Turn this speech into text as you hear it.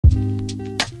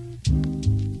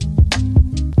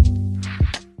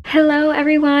Hello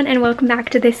everyone and welcome back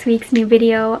to this week's new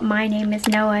video. My name is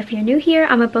Noah. If you're new here,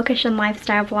 I'm a bookish and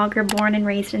lifestyle vlogger born and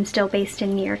raised and still based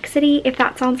in New York City. If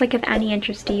that sounds like of any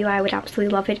interest to you, I would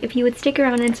absolutely love it if you would stick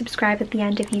around and subscribe at the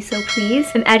end if you so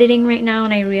please. I'm editing right now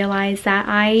and I realized that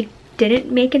I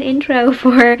didn't make an intro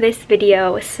for this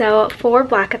video. So for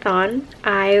Blackathon,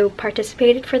 I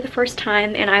participated for the first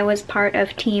time and I was part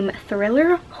of team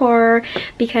thriller horror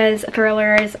because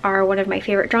thrillers are one of my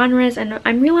favorite genres, and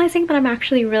I'm realizing that I'm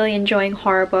actually really enjoying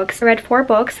horror books. I read 4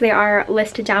 books. They are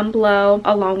listed down below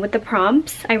along with the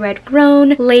prompts. I read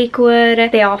Grown,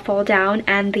 Lakewood, They All Fall Down,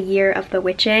 and The Year of the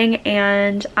Witching,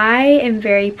 and I am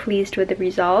very pleased with the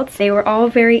results. They were all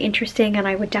very interesting and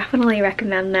I would definitely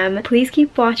recommend them. Please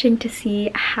keep watching to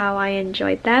see how I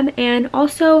enjoyed them, and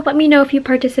also let me know if you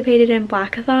participated in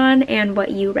Blackathon and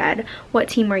what you read. What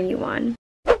team are you on?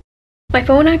 My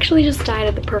phone actually just died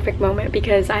at the perfect moment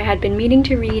because I had been meaning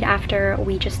to read after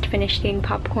we just finished eating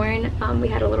popcorn. We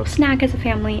had a little snack as a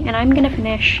family and I'm gonna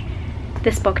finish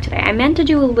this book today. I meant to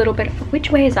do a little bit of,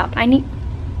 which way is up? I need,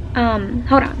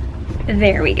 hold on.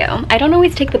 There we go. I don't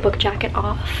always take the book jacket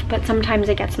off, but sometimes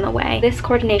it gets in the way. This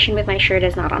coordination with my shirt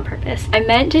is not on purpose. I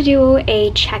meant to do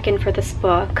a check-in for this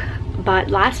book, but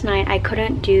last night I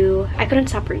couldn't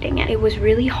stop reading it. It was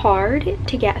really hard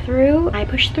to get through. I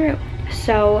pushed through.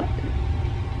 So,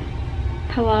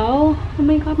 hello? Oh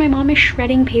my god, my mom is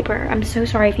shredding paper. I'm so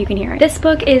sorry if you can hear it. This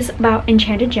book is about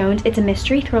Enchanted Jones. It's a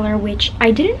mystery thriller, which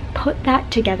I didn't put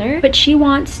that together, but she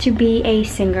wants to be a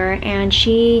singer and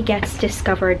she gets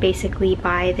discovered basically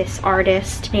by this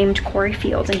artist named Corey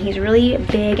Fields, and he's really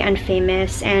big and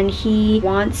famous and he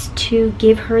wants to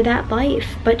give her that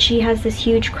life, but she has this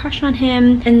huge crush on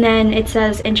him. And then it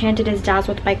says Enchanted is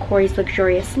dazzled by Corey's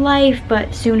luxurious life,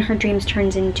 but soon her dreams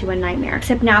turns into a nightmare.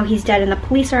 Except now he's dead and the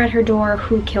police are at her door.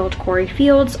 Who killed Corey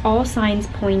Fields? All signs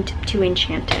point to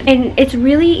Enchanted. And it's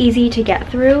really easy to get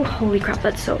through. Holy crap,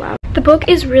 that's so loud. The book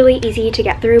is really easy to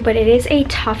get through, but it is a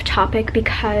tough topic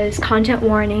because content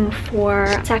warning for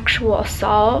sexual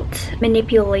assault,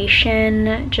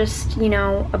 manipulation, just, you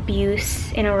know,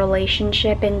 abuse in a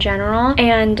relationship in general.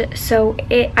 And so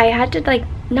I had to like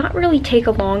not really take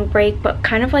a long break, but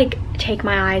kind of like take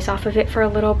my eyes off of it for a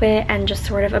little bit and just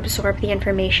sort of absorb the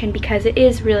information because it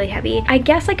is really heavy. I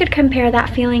guess I could compare that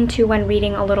feeling to when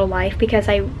reading A Little Life because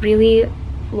I really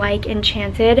like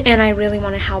Enchanted and I really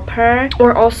want to help her.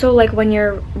 Or also like when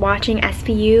you're watching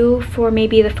SVU for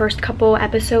maybe the first couple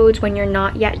episodes when you're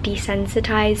not yet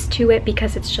desensitized to it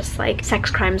because it's just like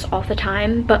sex crimes all the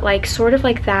time, but like sort of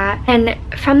like that. And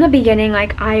from the beginning,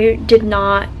 like I did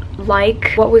not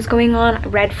like what was going on.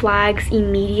 Red flags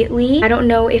immediately. I don't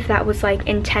know if that was like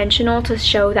intentional to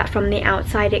show that from the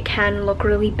outside it can look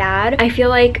really bad. I feel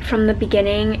like from the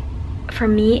beginning for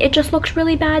me it just looks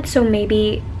really bad, so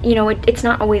maybe, you know, it's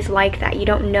not always like that. You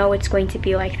don't know it's going to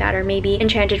be like that, or maybe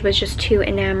Enchanted was just too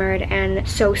enamored and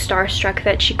so starstruck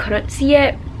that she couldn't see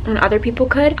it and other people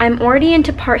could. I'm already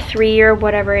into part 3 or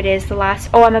whatever it is,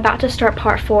 I'm about to start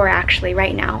part 4 actually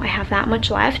right now. I have that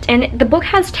much left, and the book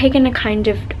has taken a kind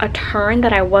of a turn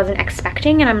that I wasn't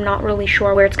expecting and I'm not really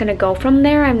sure where it's gonna go from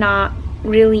there. I'm not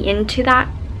really into that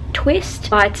twist,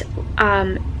 but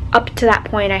up to that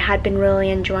point I had been really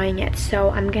enjoying it. So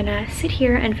I'm gonna sit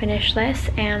here and finish this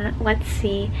and let's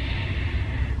see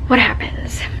what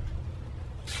happens.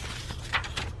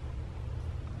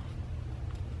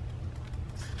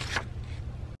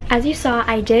 As you saw,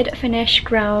 I did finish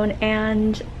Grown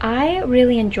and I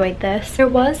really enjoyed this. There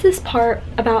was this part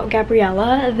about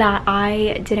Gabriella that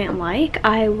I didn't like.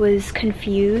 I was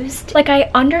confused. Like, I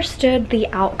understood the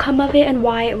outcome of it and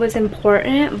why it was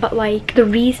important, but like the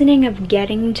reasoning of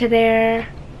getting to there,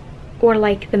 or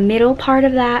like the middle part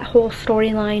of that whole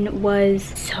storyline, was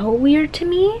so weird to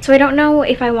me. So I don't know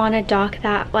if I want to dock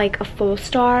that like a full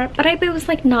star, but it was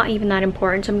like not even that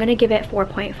important, so I'm gonna give it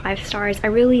 4.5 stars. I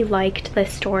really liked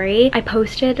this story. I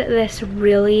posted this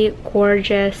really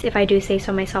gorgeous, if I do say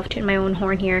so myself, to my own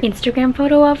horn here, Instagram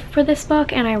photo for this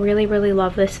book, and I really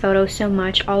love this photo so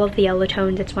much. All of the yellow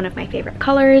tones, it's one of my favorite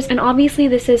colors. And obviously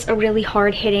this is a really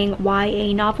hard-hitting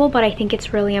YA novel, but I think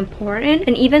it's really important.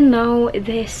 And even though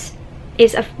this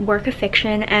is a work of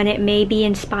fiction and it may be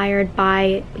inspired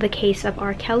by the case of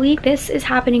R. Kelly, this is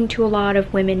happening to a lot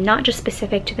of women, not just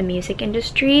specific to the music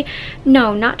industry.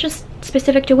 No, not just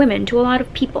specific to women, to a lot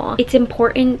of people. It's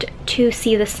important to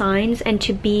see the signs and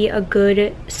to be a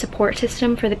good support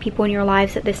system for the people in your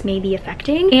lives that this may be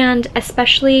affecting. And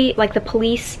especially like the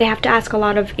police, they have to ask a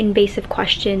lot of invasive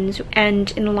questions,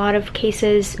 and in a lot of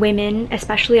cases women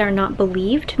especially are not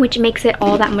believed, which makes it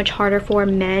all that much harder for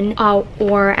men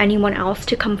or anyone else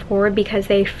to come forward because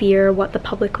they fear what the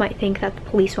public might think, that the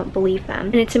police won't believe them.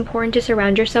 And it's important to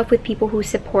surround yourself with people who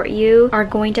support you, are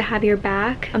going to have your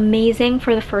back. Amazing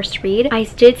for the first read. I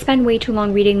did spend way too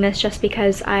long reading this just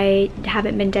because I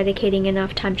haven't been dedicating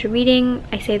enough time to reading.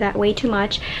 I say that way too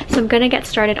much, so I'm gonna get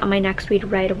started on my next read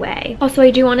right away. Also,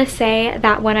 I do want to say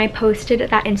that when I posted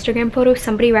that Instagram photo,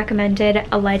 somebody recommended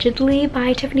Allegedly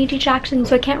by Tiffany D,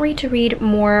 so I can't wait to read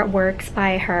more works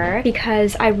by her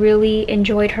because I really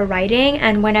enjoyed her writing,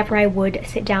 and whenever I would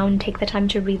sit down and take the time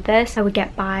to read this, I would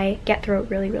get through it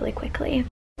really quickly.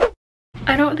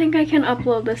 I don't think I can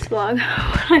upload this vlog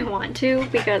when I want to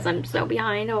because I'm so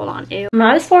behind. Hold on. Ew. I'm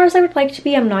not as far as I would like to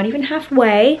be. I'm not even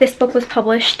halfway. This book was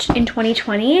published in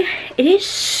 2020. It is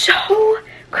so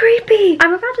creepy.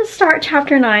 I'm about to start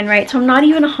chapter 9, right? So I'm not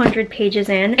even 100 pages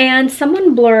in, and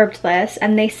someone blurbed this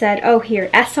and they said, oh, here,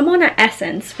 someone at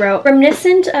Essence wrote,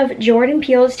 reminiscent of Jordan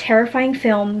Peele's terrifying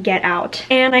film Get Out.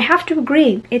 And I have to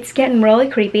agree, it's getting really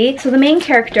creepy. So the main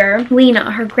character,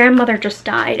 Lena, her grandmother just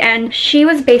died, and she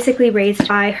was basically raised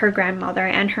by her grandmother,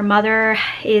 and her mother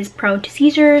is prone to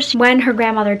seizures. When her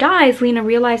grandmother dies, Lena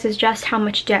realizes just how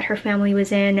much debt her family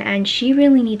was in, and she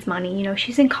really needs money. You know,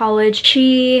 she's in college.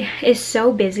 She is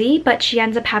so busy, but she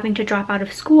ends up having to drop out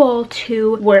of school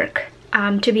to work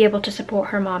to be able to support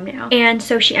her mom now. And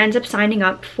so she ends up signing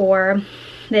up for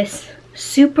this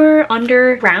super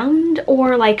underground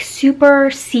or like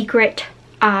super secret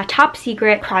top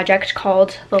secret project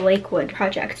called the Lakewood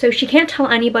project. So she can't tell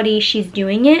anybody she's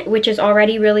doing it, which is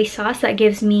already really sus. That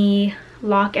gives me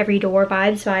Lock Every Door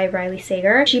vibes by Riley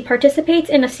Sager. She participates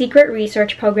in a secret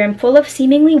research program full of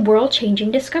seemingly world-changing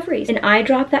discoveries. An eye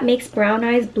drop that makes brown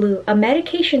eyes blue, a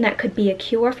medication that could be a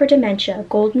cure for dementia,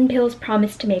 golden pills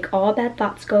promised to make all bad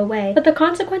thoughts go away. But the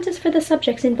consequences for the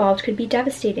subjects involved could be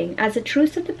devastating. As the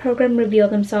truths of the program reveal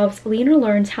themselves, Lena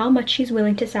learns how much she's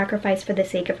willing to sacrifice for the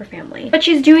sake of her family. But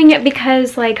she's doing it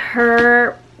because like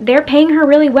they're paying her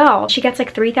really well. She gets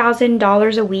like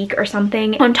 $3,000 a week or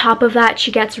something. On top of that,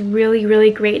 she gets really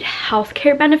great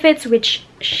healthcare benefits, which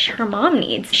her mom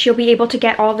needs. She'll be able to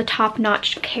get all the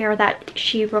top-notch care that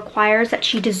she requires, that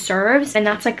she deserves, and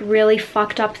that's like really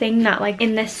fucked up thing that like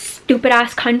in this stupid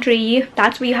ass country,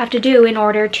 that's what you have to do in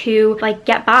order to like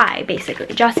get by, basically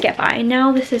just get by. And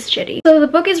now this is shitty. So the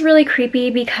book is really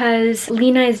creepy because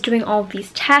Lena is doing all of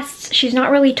these tests. She's not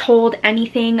really told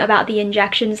anything about the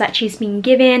injections that she's being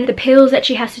given, the pills that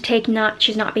she has to take.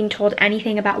 She's not being told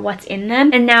anything about what's in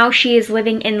them. And now she is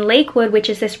living in Lakewood, which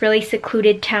is this really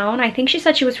secluded town. I think she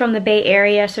said she was from the Bay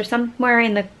Area, so somewhere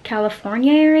in the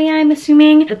California area, I'm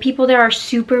assuming. The people there are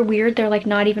super weird. They're like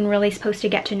not even really supposed to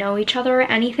get to know each other or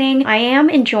anything. I am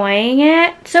enjoying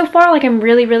it so far. Like I'm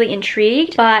really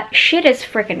intrigued, but shit is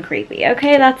freaking creepy.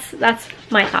 Okay, that's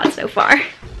my thoughts so far.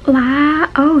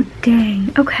 Oh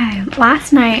dang. Okay,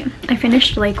 last night I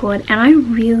finished Lakewood and I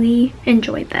really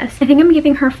enjoyed this. I think I'm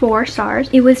giving her 4 stars.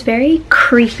 It was very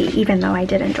creepy, even though I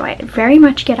did enjoy it. Very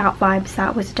much Get Out vibes.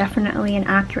 That was definitely an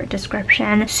accurate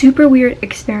description. Super weird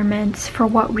experiments. For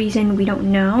what reason, we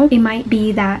don't know. It might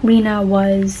be that Lena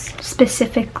was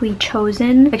specifically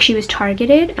chosen, like she was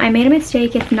targeted. I made a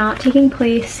mistake. It's not taking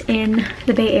place in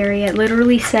the Bay Area. It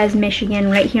literally says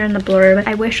Michigan right here in the blurb.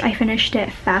 I wish I finished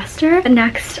it faster.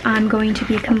 Next, I'm going to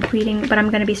be completing, but I'm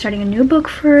going to be starting a new book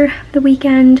for the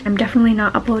weekend. I'm definitely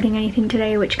not uploading anything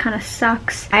today, which kind of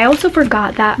sucks. I also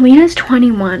forgot that Lena's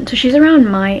 21, so she's around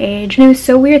my age. And it was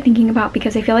so weird thinking about,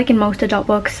 because I feel like in most adult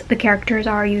books, the characters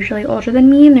are usually older than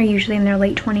me and they're usually in their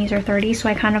late 20s or 30s, so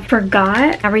I kind of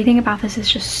forgot. Everything about this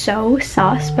is just so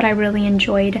sus, but I really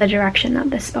enjoyed the direction that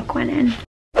this book went in.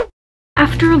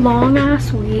 After a long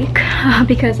ass week,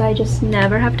 because I just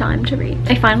never have time to read,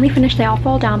 I finally finished They All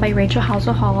Fall Down by Rachel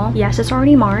Howzell Hall. Yes, it's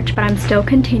already March, but I'm still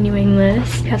continuing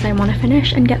this because I want to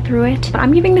finish and get through it. But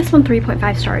I'm giving this one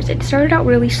 3.5 stars. It started out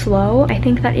really slow. I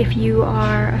think that if you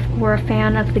were a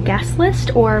fan of The Guest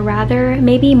List, or rather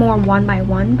maybe more One by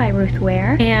One by Ruth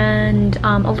Ware, and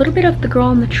a little bit of The Girl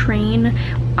on the Train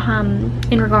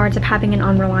in regards of having an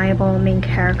unreliable main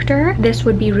character, this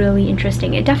would be really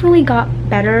interesting. It definitely got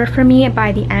better for me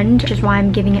by the end, which is why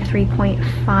I'm giving it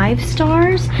 3.5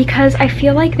 stars, because I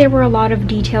feel like there were a lot of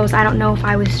details. I don't know if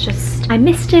I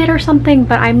missed it or something,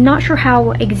 but I'm not sure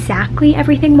how exactly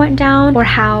everything went down, or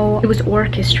how it was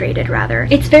orchestrated rather.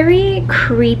 It's very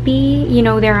creepy. You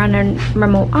know, they're on a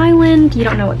remote island. You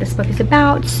don't know what this book is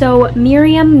about. So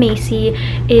Miriam Macy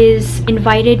is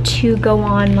invited to go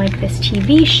on like this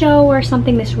TV show or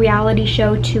something, this reality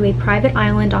show, to a private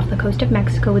island off the coast of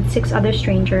Mexico with 6 other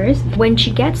strangers. When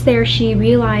she gets there, she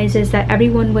realizes that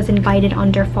everyone was invited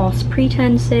under false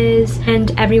pretenses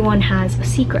and everyone has a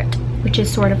secret, which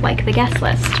is sort of like the guest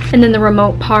list. And then the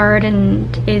remote part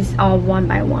and is all one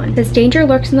by one. This danger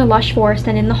lurks in the lush forest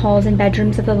and in the halls and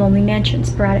bedrooms of the lonely mansion.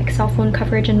 Sporadic cell phone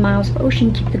coverage and miles of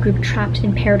ocean keep the group trapped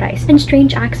in paradise, and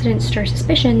strange accidents stir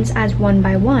suspicions as one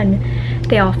by one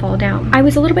they all fall down. I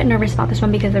was a little bit nervous about this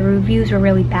one because the reviews were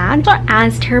really bad. It's not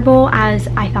as terrible as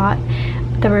I thought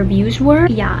the reviews were.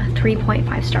 Yeah,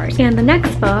 3.5 stars. And the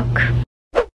next book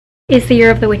is The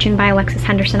Year of the Witching by Alexis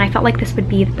Henderson. I felt like this would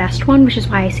be the best one, which is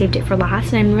why I saved it for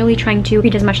last. And I'm really trying to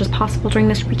read as much as possible during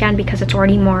this weekend because it's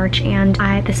already March and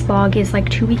this vlog is like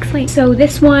 2 weeks late. So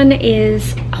this one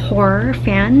is horror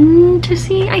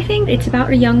fantasy, I think. It's about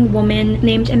a young woman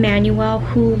named Emmanuel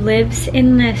who lives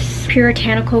in this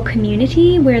puritanical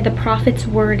community where the prophet's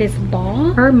word is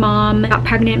law. Her mom got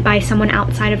pregnant by someone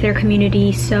outside of their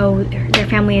community, so their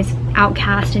family is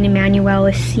outcast, and Emmanuel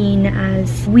is seen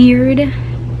as weird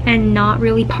and not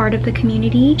really part of the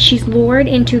community. She's lured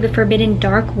into the forbidden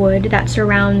dark wood that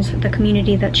surrounds the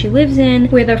community that she lives in,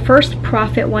 where the first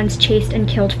prophet once chased and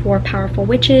killed 4 powerful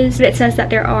witches. But it says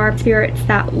that there are spirits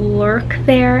that lurk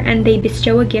there, and they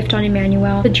bestow a gift on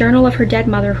Emmanuel. The journal of her dead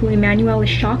mother, who Emmanuel is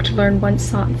shocked to learn once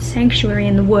sought sanctuary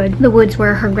in the woods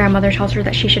where her grandmother tells her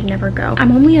that she should never go.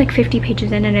 I'm only like 50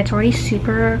 pages in and it's already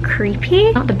super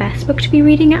creepy. Not the best book to be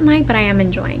reading at night, but I am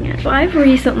enjoying it. So I've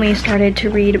recently started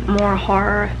to read more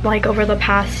horror like over the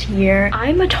past year.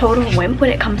 I'm a total wimp when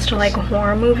it comes to like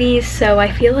horror movies, so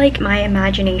I feel like my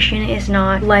imagination is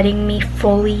not letting me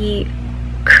fully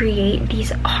create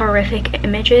these horrific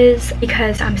images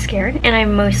because I'm scared, and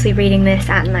I'm mostly reading this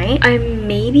at night. I'm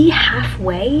maybe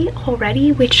halfway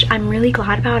already, which I'm really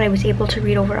glad about. I was able to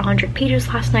read over 100 pages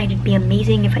last night. It'd be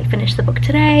amazing if I finished the book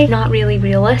today. Not really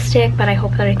realistic, but I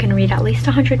hope that I can read at least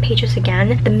 100 pages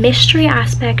again. The mystery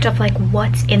aspect of like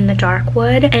what's in the dark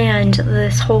wood and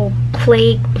this whole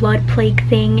blood plague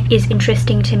thing is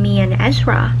interesting to me and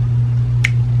Ezra.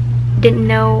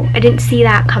 I didn't see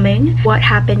that coming. What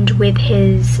happened with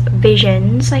his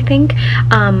visions, I think,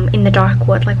 in the dark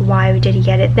wood, like why did he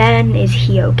get it then? Is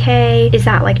he okay? Is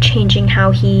that like changing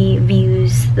how he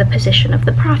views the position of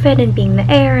the prophet and being the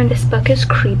heir? And this book is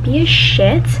creepy as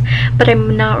shit, but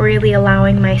I'm not really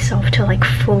allowing myself to like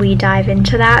fully dive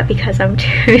into that because I'm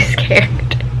too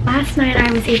scared. Last night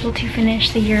I was able to finish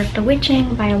The Year of the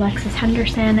Witching by Alexis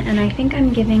Henderson, and I think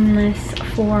I'm giving this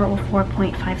 4 or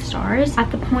 4.5 stars.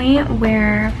 At the point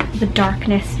where the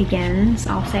darkness begins,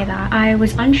 I'll say that, I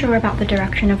was unsure about the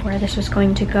direction of where this was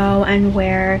going to go and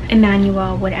where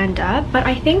Emmanuel would end up, but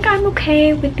I think I'm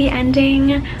okay with the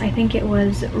ending. I think it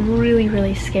was really,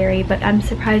 really scary, but I'm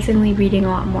surprisingly reading a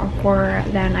lot more horror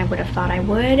than I would have thought I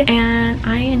would, and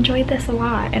I enjoyed this a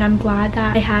lot, and I'm glad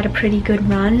that I had a pretty good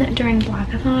run during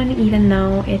Blackathon, even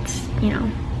though it's, you know,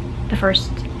 the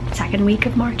second week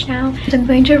of March now. So I'm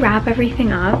going to wrap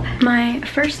everything up. My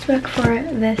first book for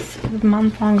this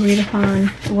month-long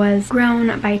readathon was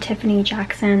Grown by Tiffany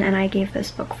Jackson, and I gave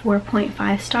this book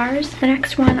 4.5 stars. The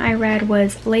next one I read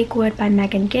was Lakewood by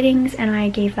Giddings, and I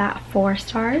gave that 4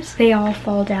 stars. They All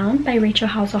Fall Down by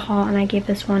Howzell, and I gave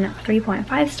this one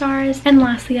 3.5 stars. And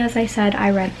lastly, as I said, I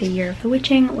read The Year of the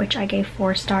Witching, which I gave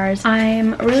 4 stars.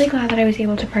 I'm really glad that I was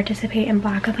able to participate in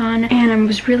Blackathon, and I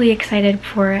was really excited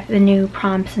for the new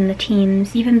prompts and the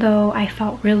teams, even though I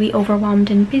felt really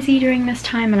overwhelmed and busy during this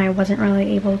time and I wasn't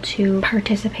really able to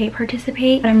participate.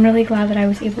 But I'm really glad that I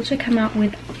was able to come out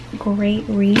with great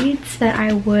reads that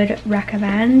I would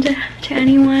recommend to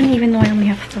anyone, even though I only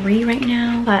have 3 right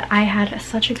now. But I had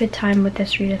such a good time with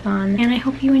this readathon, and I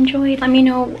hope you enjoyed. Let me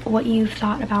know what you've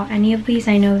thought about any of these.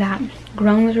 I know that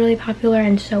Grown was really popular,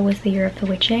 and so was The Year of the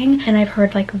Witching, and I've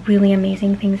heard like really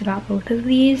amazing things about both of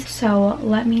these, so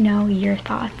let me know your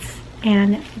thoughts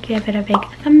and give it a big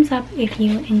thumbs up if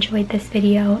you enjoyed this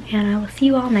video, and I will see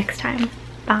you all next time.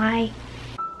 Bye.